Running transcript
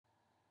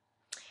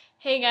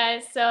Hey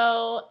guys,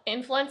 so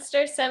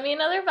INFLUENSTER sent me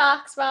another which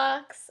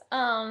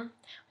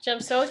I'm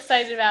so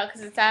excited about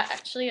because it's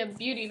actually a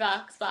beauty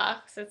box.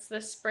 It's the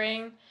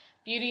Spring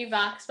Beauty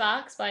box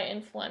by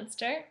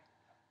INFLUENSTER.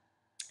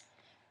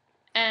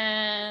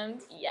 And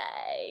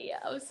yay,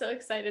 I was so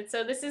excited.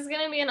 So this is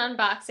going to be an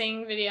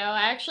unboxing video.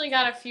 I actually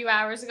got it a few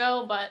hours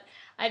ago, but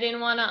I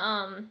didn't want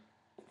to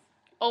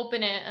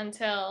open it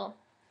until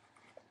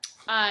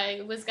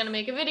I was going to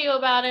make a video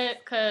about it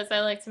because I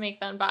like to make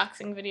the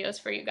unboxing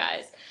videos for you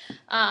guys.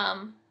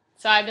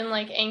 So I've been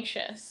like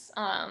anxious.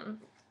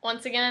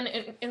 Once again,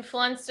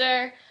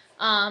 INFLUENSTER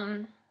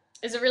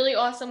is a really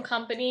awesome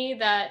company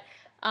that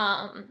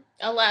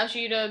allows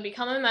you to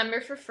become a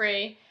member for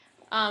free.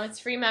 It's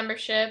free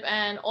membership,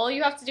 and all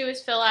you have to do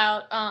is fill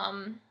out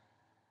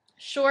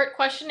short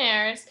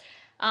questionnaires.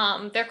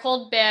 They're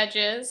called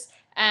badges,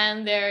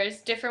 and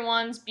there's different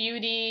ones: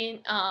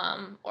 beauty,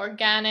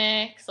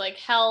 organics, like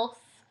health,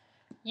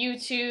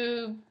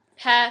 YouTube,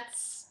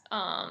 pets.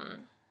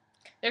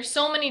 There's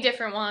so many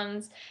different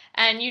ones,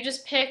 and you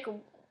just pick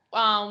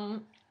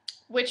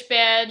which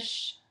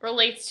badge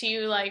relates to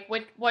you, like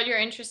what you're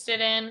interested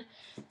in,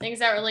 things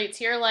that relate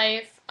to your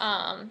life.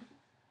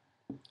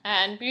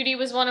 And beauty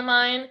was one of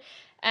mine,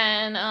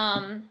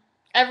 and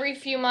every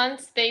few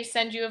months they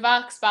send you a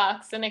box,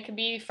 and it could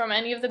be from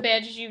any of the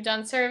badges you've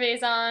done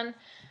surveys on.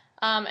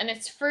 And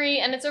it's free,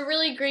 and it's a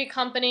really great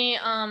company.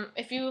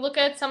 If you look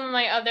at some of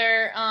my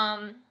other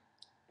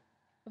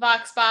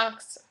box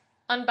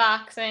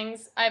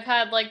unboxings, I've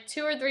had like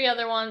 2 or 3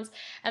 other ones,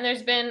 and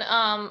there's been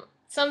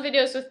some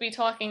videos with me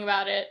talking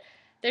about it.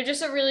 They're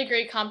just a really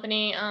great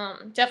company.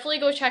 Definitely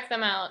go check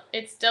them out.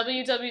 It's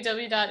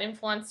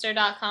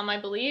www.influenster.com, I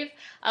believe.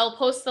 I'll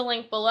post the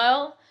link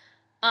below.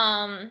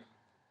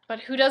 But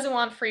who doesn't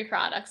want free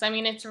products? I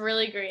mean, it's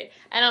really great.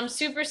 And I'm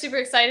super, super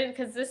excited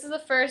because this is the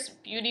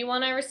first beauty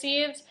one I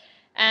received,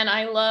 and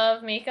I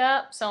love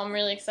makeup, so I'm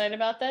really excited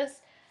about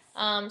this.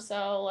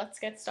 So let's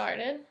get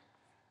started.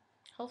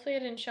 Hopefully I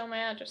didn't show my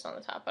address on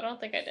the top. I don't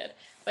think I did.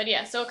 But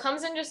yeah, so it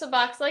comes in just a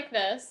box like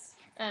this,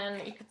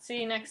 and you can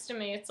see next to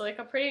me, it's like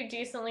a pretty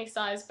decently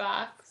sized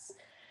box.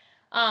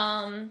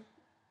 My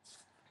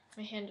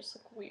hand just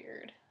looks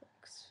weird.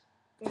 Looks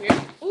weird.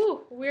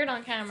 Ooh, weird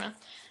on camera.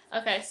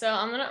 Okay, so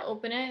I'm gonna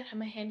open it. I have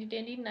my handy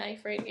dandy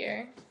knife right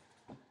here.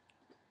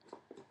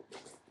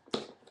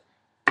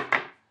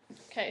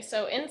 Okay,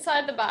 so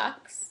inside the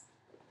box,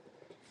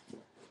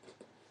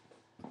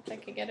 if I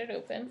could get it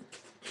open.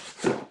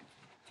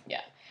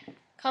 Yeah.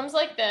 Comes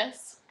like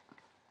this.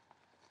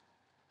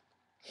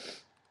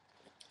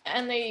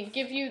 And they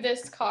give you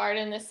this card,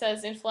 and this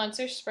says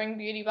INFLUENSTER Spring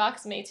Beauty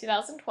Box, May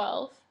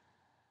 2012.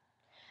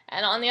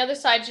 And on the other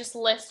side, just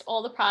list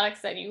all the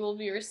products that you will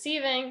be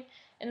receiving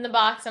in the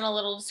box and a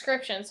little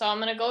description. So I'm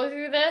going to go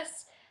through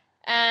this,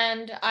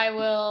 and I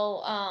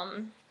will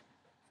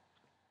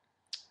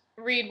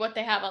read what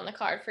they have on the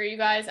card for you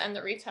guys and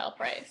the retail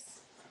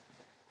price.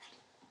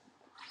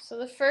 So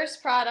the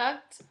first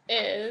product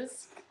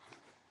is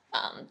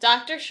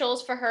Dr.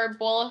 Scholl's for Her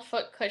Bowl of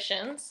Foot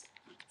Cushions.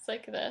 It's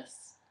like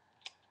this.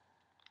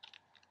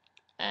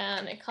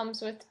 And it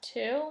comes with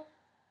 2.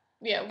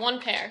 Yeah,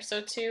 1 pair,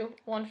 so 2,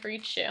 1 for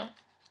each shoe.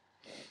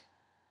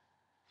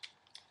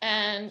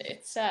 And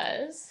it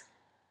says,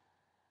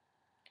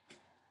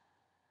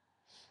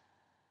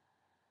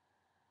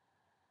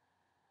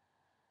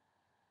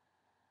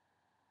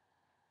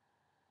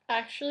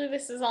 actually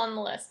this is on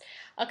the list.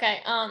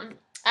 Okay, I'd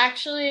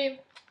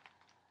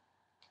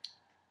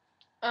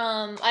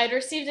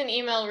received an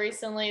email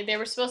recently. They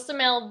were supposed to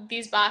mail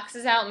these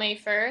boxes out May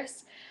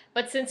 1st,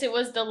 but since it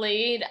was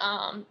delayed,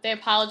 they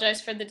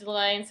apologized for the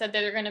delay and said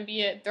that they're going to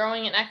be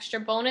throwing an extra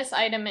bonus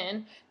item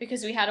in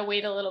because we had to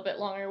wait a little bit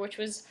longer, which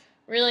was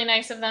really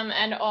nice of them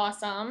and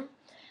awesome.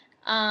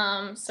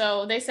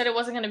 So they said it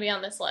wasn't going to be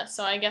on this list,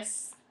 so I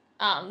guess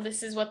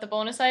this is what the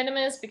bonus item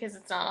is because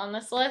it's not on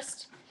this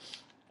list,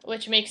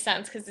 which makes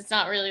sense because it's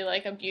not really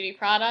like a beauty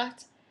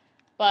product.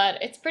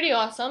 But it's pretty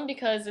awesome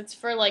because it's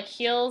for like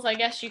heels, I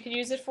guess you could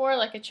use it for,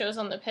 like it shows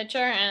on the picture,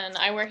 and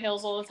I wear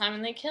heels all the time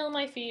and they kill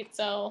my feet,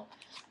 so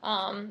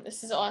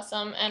this is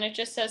awesome. And it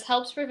just says,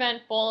 helps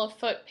prevent ball of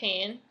foot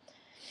pain.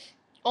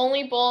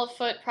 Only ball of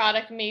foot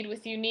product made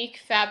with unique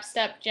Fab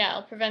Step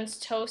gel, prevents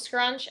toe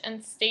scrunch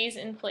and stays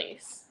in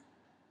place.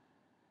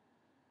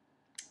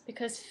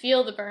 Because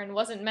feel the burn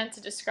wasn't meant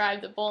to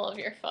describe the ball of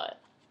your foot.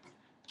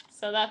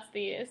 So that's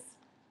these.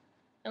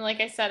 And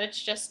like I said,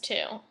 it's just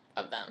 2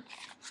 of them.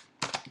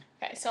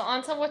 Okay, so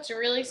on to what's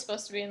really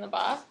supposed to be in the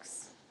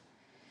box.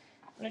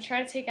 I'm going to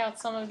try to take out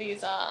some of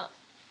these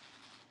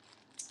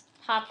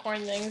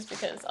popcorn things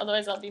because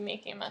otherwise I'll be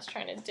making a mess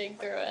trying to dig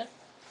through it.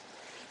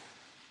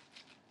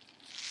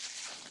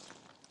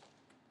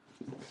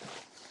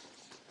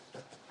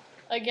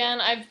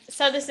 Again, I've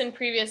said this in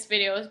previous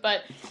videos,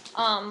 but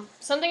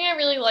something I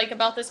really like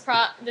about this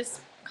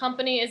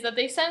company is that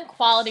they send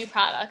quality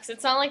products.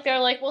 It's not like they're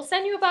like, we'll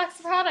send you a box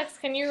of products,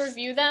 can you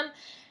review them?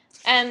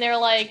 And they're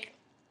like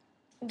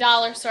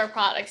dollar store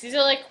products. These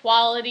are like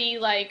quality,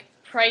 like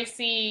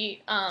pricey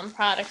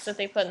products that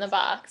they put in the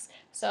box.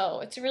 So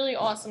it's really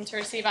awesome to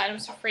receive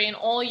items for free. And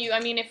all you, I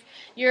mean, if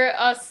you're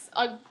a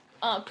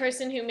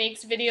person who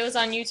makes videos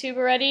on YouTube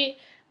already,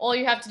 all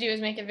you have to do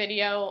is make a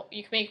video.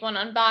 You can make one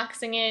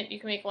unboxing it, you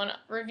can make one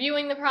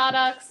reviewing the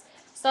products,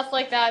 stuff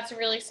like that. It's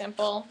really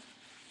simple.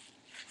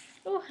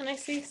 Oh, and I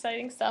see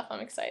exciting stuff. I'm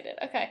excited.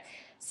 Okay,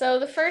 so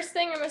the first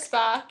thing in this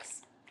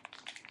box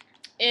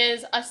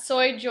is a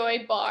Soy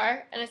Joy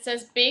bar, and it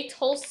says baked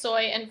whole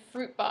soy and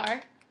fruit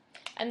bar,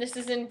 and this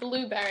is in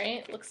blueberry.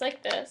 It looks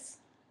like this,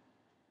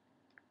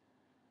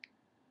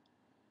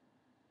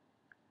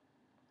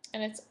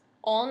 and it's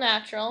all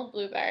natural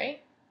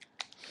blueberry.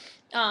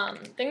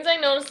 Things I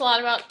notice a lot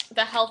about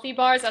the healthy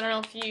bars, I don't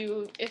know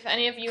if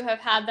any of you have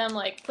had them,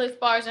 like Cliff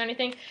bars or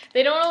anything,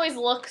 they don't always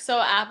look so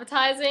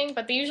appetizing,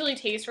 but they usually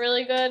taste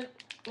really good,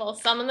 well,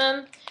 some of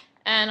them,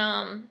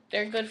 and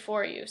they're good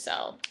for you.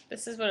 So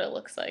this is what it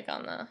looks like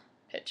on the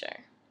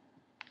picture.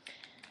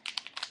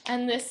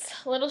 And this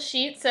little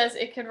sheet says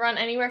it could run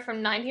anywhere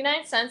from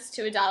 99 cents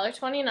to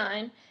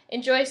 $1.29.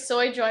 Enjoy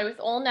Soy Joy with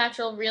all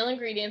natural, real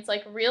ingredients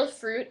like real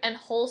fruit and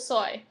whole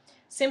soy.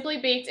 Simply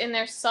baked in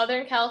their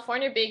Southern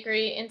California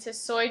bakery into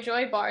Soy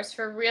Joy bars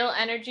for real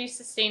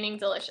energy-sustaining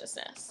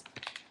deliciousness.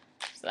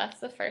 So that's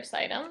the first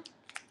item.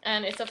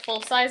 And it's a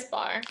full-size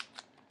bar.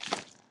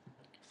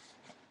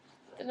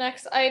 The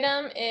next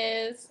item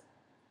is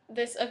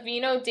this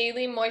Aveeno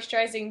Daily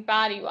Moisturizing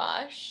Body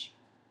Wash.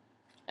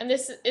 And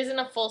this isn't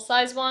a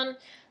full-size one.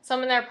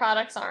 Some of their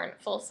products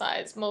aren't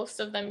full-size. Most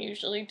of them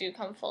usually do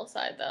come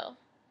full-size, though.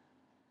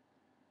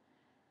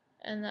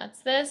 And that's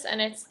this, and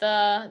it's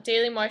the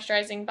Daily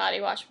Moisturizing Body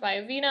Wash by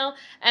Aveeno.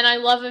 And I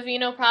love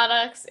Aveeno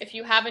products. If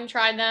you haven't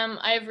tried them,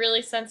 I have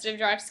really sensitive,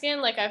 dry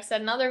skin, like I've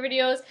said in other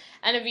videos,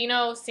 and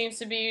Aveeno seems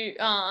to be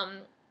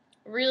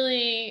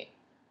really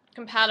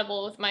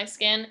compatible with my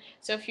skin.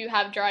 So if you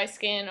have dry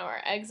skin or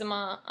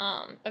eczema,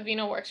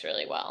 Aveeno works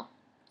really well.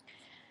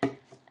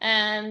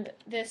 And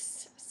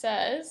this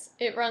says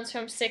it runs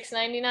from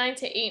 $6.99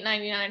 to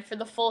 $8.99 for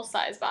the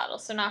full-size bottle,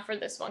 so not for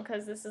this one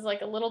because this is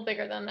like a little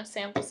bigger than a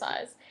sample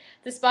size.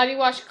 This body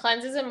wash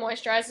cleanses and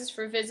moisturizes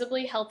for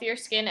visibly healthier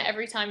skin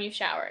every time you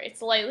shower.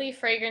 It's lightly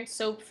fragrant,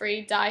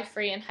 soap-free,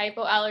 dye-free, and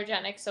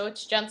hypoallergenic, so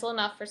it's gentle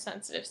enough for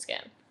sensitive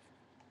skin.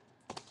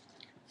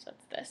 So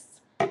that's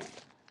this.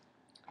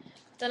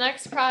 The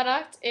next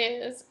product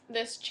is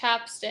this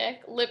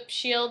chapstick, Lip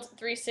Shield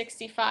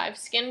 365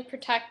 Skin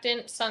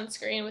Protectant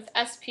Sunscreen with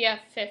SPF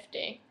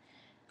 50.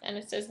 And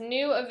it says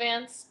new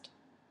advanced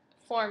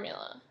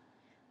formula.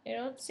 I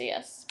don't see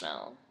a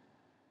smell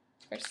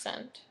or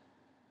scent.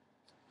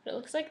 But it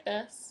looks like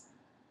this.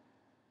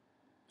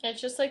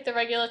 It's just like the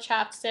regular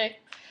chapstick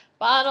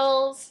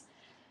bottles.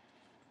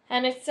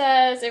 And it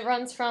says it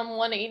runs from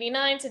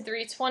 $1.89 to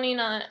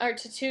 $3.29 or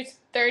to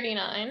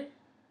 $2.39.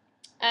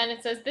 And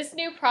it says this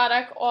new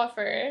product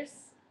offers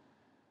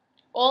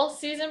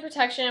all-season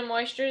protection and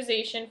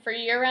moisturization for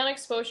year-round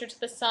exposure to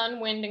the sun,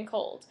 wind, and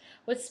cold.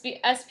 With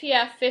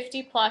SPF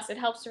 50+, it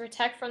helps to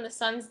protect from the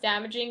sun's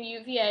damaging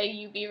UVA,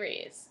 UV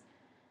rays.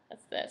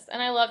 That's this.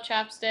 And I love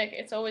chapstick.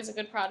 It's always a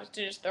good product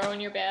to just throw in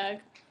your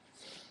bag.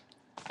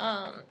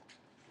 Okay,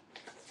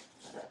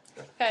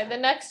 the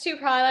next two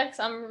products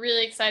I'm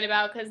really excited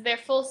about because they're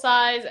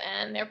full-size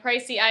and they're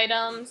pricey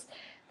items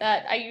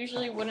that I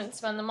usually wouldn't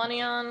spend the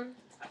money on.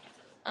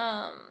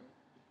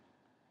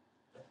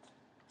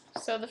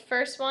 So the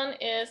first one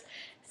is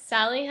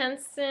Sally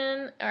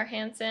Hansen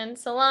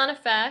Salon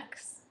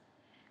Effects,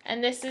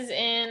 and this is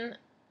in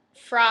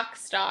Frock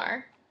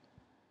Star,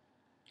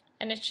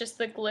 and it's just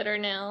the glitter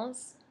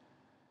nails.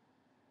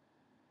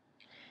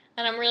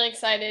 And I'm really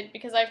excited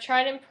because I've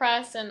tried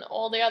Impress and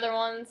all the other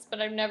ones,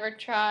 but I've never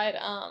tried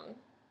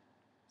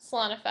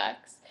Salon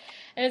Effects.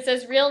 And it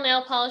says real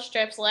nail polish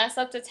strips last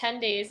up to 10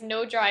 days,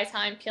 no dry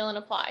time, peel and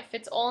apply.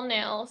 Fits all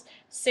nails,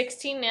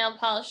 16 nail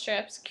polish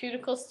strips,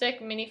 cuticle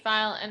stick, mini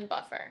file, and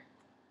buffer.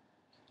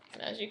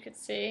 And as you could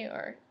see,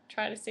 or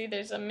try to see,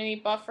 there's a mini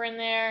buffer in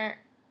there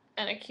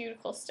and a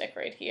cuticle stick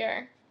right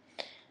here.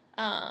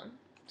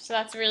 So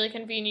that's really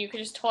convenient. You could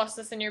just toss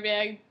this in your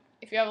bag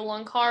if you have a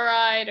long car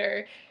ride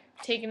or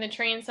taking the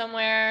train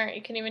somewhere.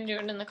 You can even do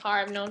it in the car.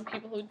 I've known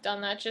people who've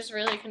done that. It's just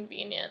really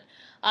convenient.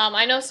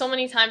 I know so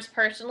many times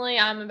personally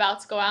I'm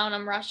about to go out and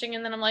I'm rushing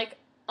and then I'm like,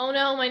 oh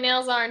no, my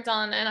nails aren't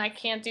done and I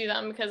can't do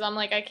them because I'm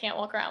like, I can't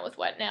walk around with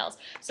wet nails.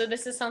 So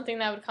this is something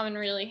that would come in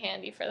really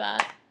handy for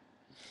that.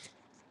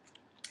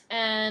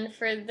 And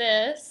for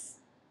this,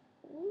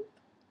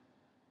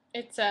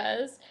 it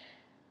says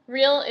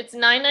it's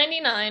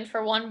 $9.99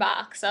 for one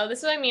box. So this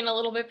is what I mean, a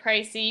little bit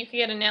pricey. You could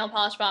get a nail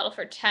polish bottle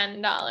for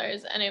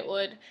 $10 and it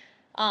would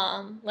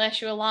last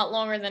you a lot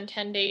longer than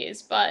 10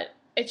 days, but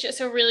it's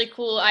just a really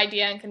cool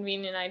idea and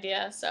convenient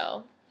idea.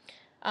 So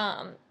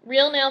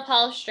real nail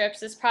polish strips.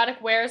 This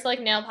product wears like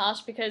nail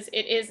polish because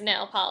it is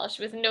nail polish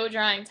with no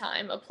drying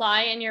time.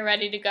 Apply and you're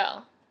ready to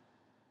go.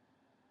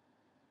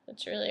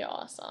 It's really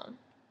awesome.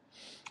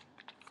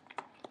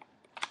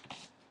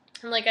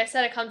 And like I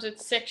said, it comes with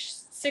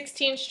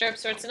 16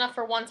 strips, so it's enough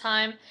for one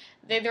time.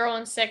 They throw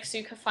in 6 so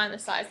you can find the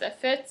size that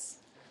fits.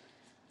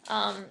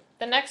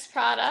 The next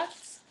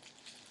product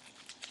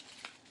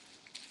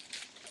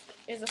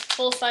is a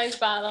full-size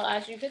bottle,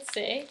 as you could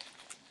see.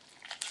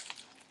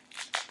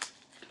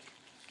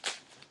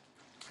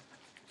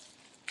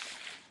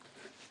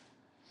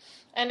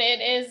 And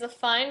it is the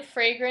Fine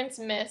Fragrance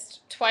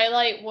Mist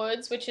Twilight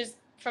Woods, which is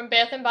from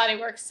Bath & Body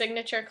Works'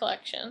 signature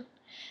collection.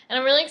 And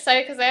I'm really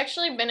excited because I've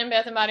actually been in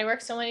Bath & Body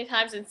Works so many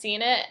times and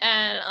seen it,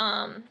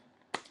 and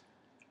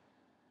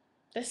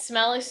the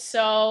smell is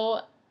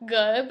so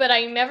good, but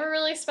I never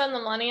really spend the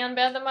money on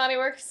Bath & Body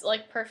Works,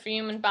 like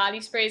perfume and body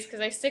sprays, because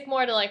I stick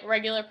more to like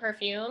regular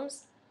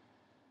perfumes.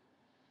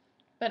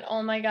 But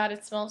oh my god,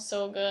 it smells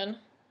so good.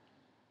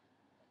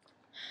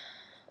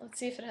 Let's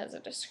see if it has a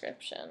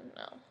description.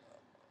 No,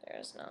 there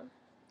is none.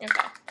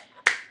 Okay,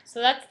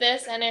 so that's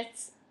this, and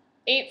it's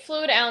 8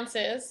 fluid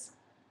ounces.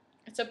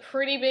 It's a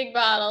pretty big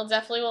bottle,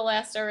 definitely will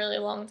last a really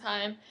long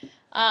time.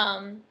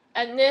 And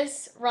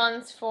this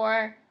runs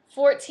for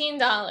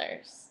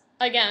 $14.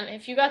 Again,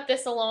 if you got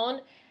this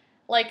alone,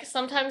 like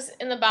sometimes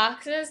in the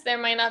boxes there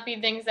might not be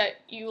things that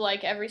you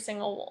like every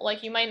single,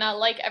 like you might not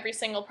like every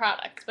single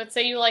product, but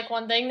say you like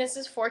one thing, this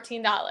is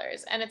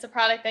 $14 and it's a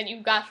product that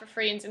you got for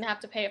free and didn't have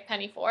to pay a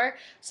penny for,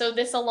 so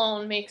this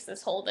alone makes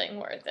this whole thing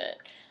worth it.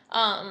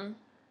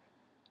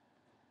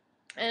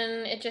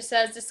 And it just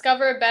says,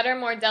 discover a better,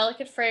 more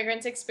delicate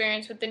fragrance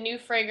experience with the new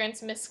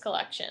Fragrance Mist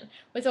collection.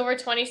 With over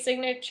 20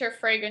 signature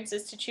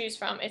fragrances to choose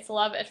from, it's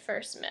love at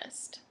first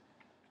mist.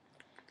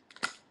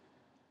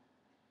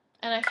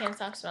 And I can't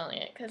stop smelling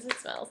it because it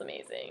smells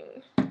amazing.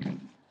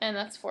 And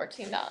that's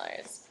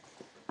 $14.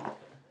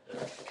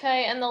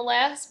 Okay, and the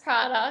last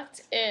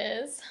product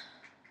is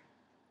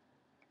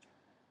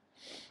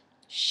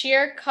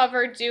Sheer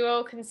Cover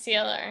Duo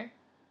Concealer.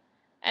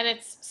 And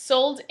it's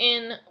sold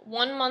in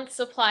 1 month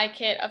supply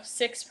kit of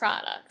 6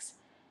 products,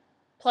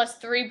 plus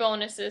 3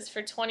 bonuses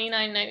for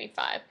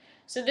 $29.95.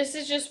 So this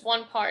is just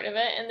one part of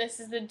it, and this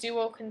is the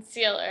Duo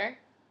Concealer.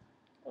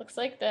 Looks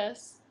like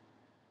this.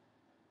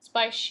 It's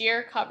by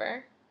Sheer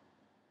Cover.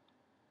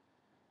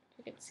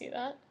 You can see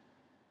that.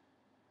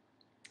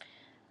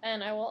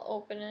 And I will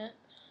open it.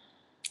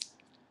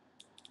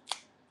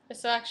 This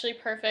is actually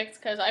perfect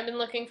because I've been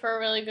looking for a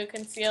really good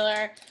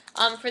concealer.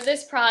 For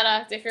this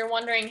product, if you're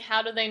wondering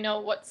how do they know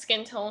what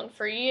skin tone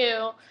for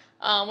you,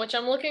 which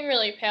I'm looking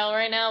really pale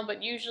right now,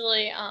 but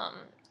usually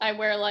I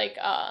wear like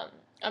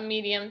a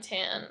medium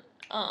tan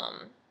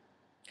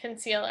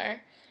concealer.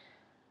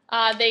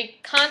 They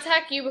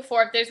contact you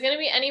before. If there's going to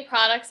be any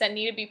products that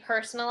need to be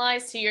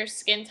personalized to your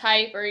skin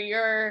type or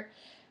your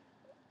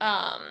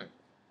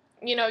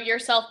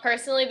yourself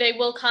personally, they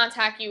will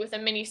contact you with a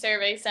mini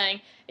survey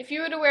saying, if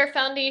you were to wear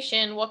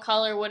foundation, what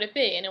color would it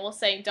be? And it will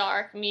say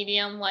dark,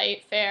 medium,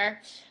 light,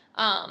 fair,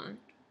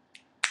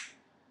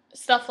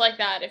 stuff like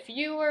that. If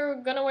you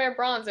were gonna wear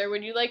bronzer,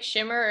 would you like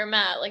shimmer or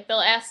matte? Like, they'll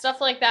ask stuff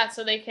like that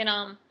so they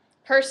can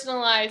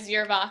personalize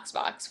your Vox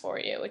box for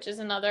you, which is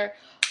another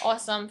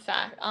awesome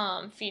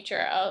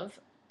feature of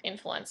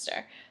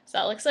Influenster. So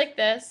that looks like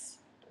this,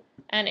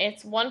 and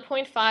it's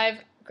 1.5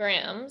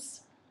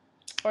 grams.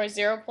 Or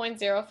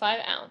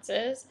 0.05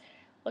 ounces.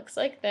 Looks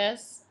like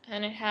this,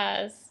 and it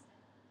has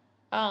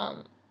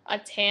a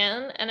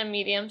tan and a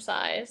medium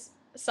size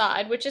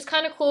side, which is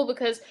kind of cool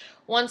because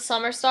once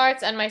summer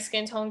starts and my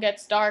skin tone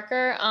gets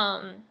darker,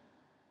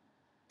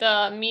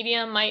 the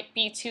medium might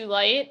be too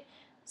light,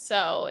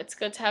 so it's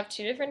good to have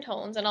 2 different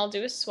tones, and I'll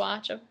do a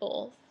swatch of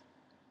both.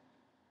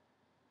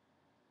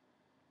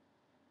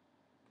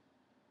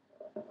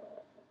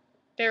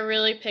 They're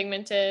really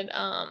pigmented.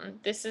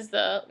 This is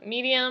the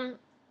medium.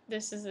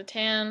 This is the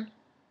tan.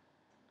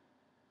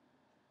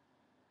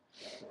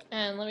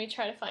 And let me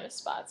try to find a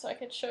spot so I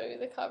could show you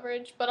the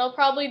coverage, but I'll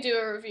probably do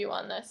a review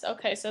on this.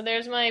 Okay, so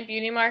there's my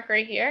beauty mark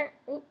right here.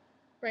 Oop,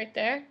 right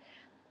there.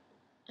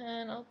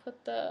 And I'll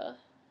put the...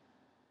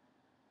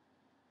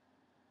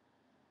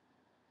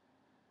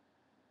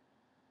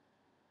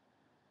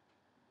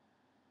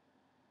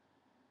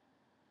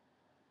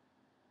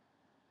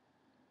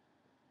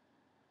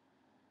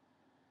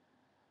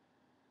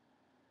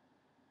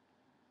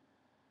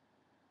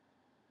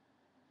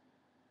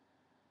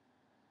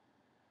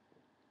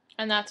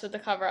 And that's with the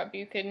cover up.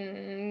 You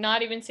can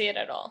not even see it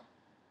at all.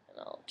 And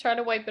I'll try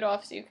to wipe it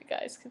off so you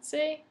guys can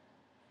see.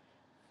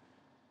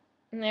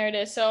 And there it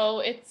is. So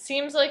it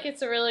seems like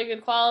it's a really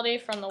good quality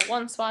from the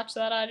one swatch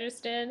that I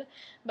just did.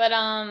 But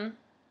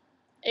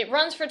it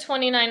runs for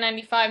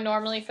 $29.95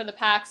 normally for the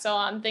pack, so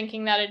I'm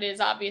thinking that it is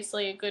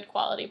obviously a good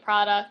quality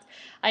product.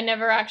 I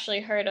never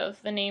actually heard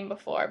of the name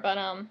before, but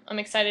I'm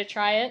excited to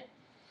try it.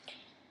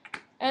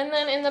 And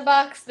then in the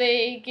box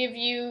they give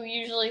you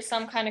usually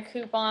some kind of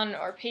coupon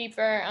or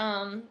paper.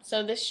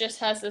 So this just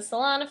has the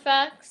Salon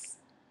Effects,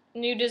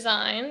 new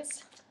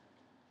designs,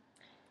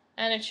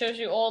 and it shows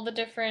you all the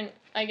different,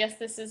 I guess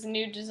this is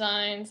new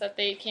designs that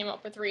they came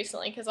up with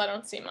recently because I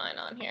don't see mine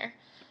on here.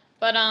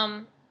 But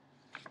and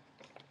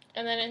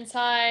then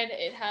inside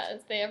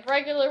they have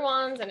regular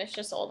ones and it's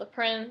just all the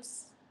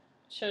prints.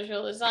 It shows you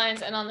all the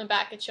designs, and on the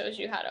back it shows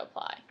you how to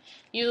apply.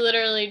 You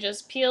literally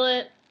just peel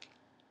it,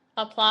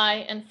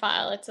 apply, and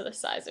file it to the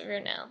size of your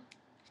nail.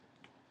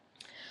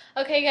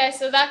 Okay, guys,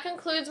 so that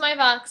concludes my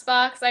Vox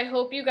box. I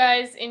hope you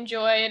guys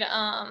enjoyed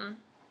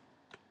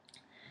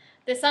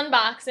this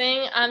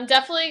unboxing. I'm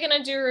definitely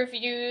going to do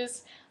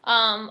reviews.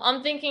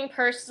 I'm thinking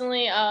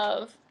personally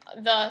of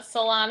the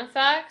Salon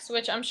Effects,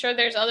 which I'm sure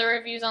there's other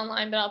reviews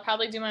online, but I'll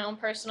probably do my own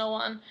personal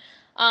one.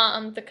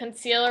 The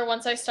concealer,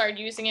 once I start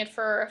using it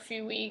for a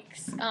few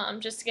weeks,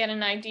 just to get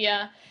an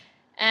idea.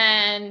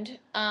 And,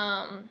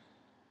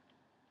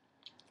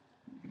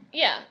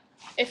 yeah.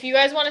 If you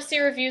guys want to see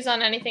reviews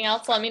on anything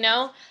else, let me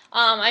know.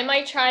 I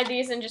might try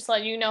these and just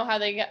let you know how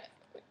they get,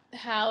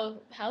 how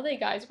they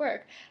guys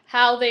work,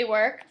 how they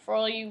work for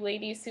all you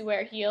ladies who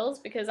wear heels,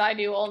 because I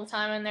do all the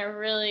time and they're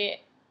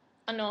really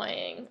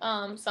annoying.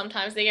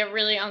 Sometimes they get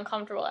really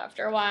uncomfortable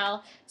after a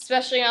while,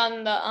 especially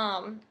on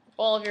the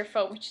ball of your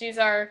foot, which these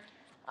are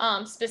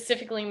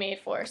specifically made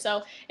for.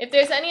 So if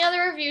there's any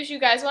other reviews you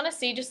guys want to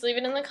see, just leave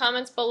it in the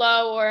comments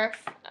below, or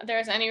if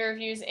there's any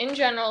reviews in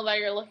general that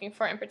you're looking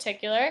for in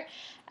particular.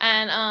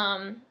 And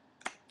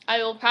I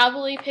will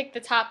probably pick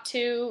the top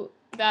 2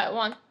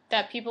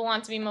 that people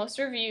want to be most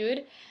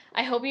reviewed.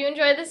 I hope you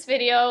enjoyed this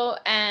video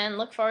and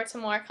look forward to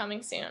more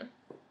coming soon.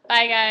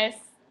 Bye,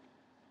 guys.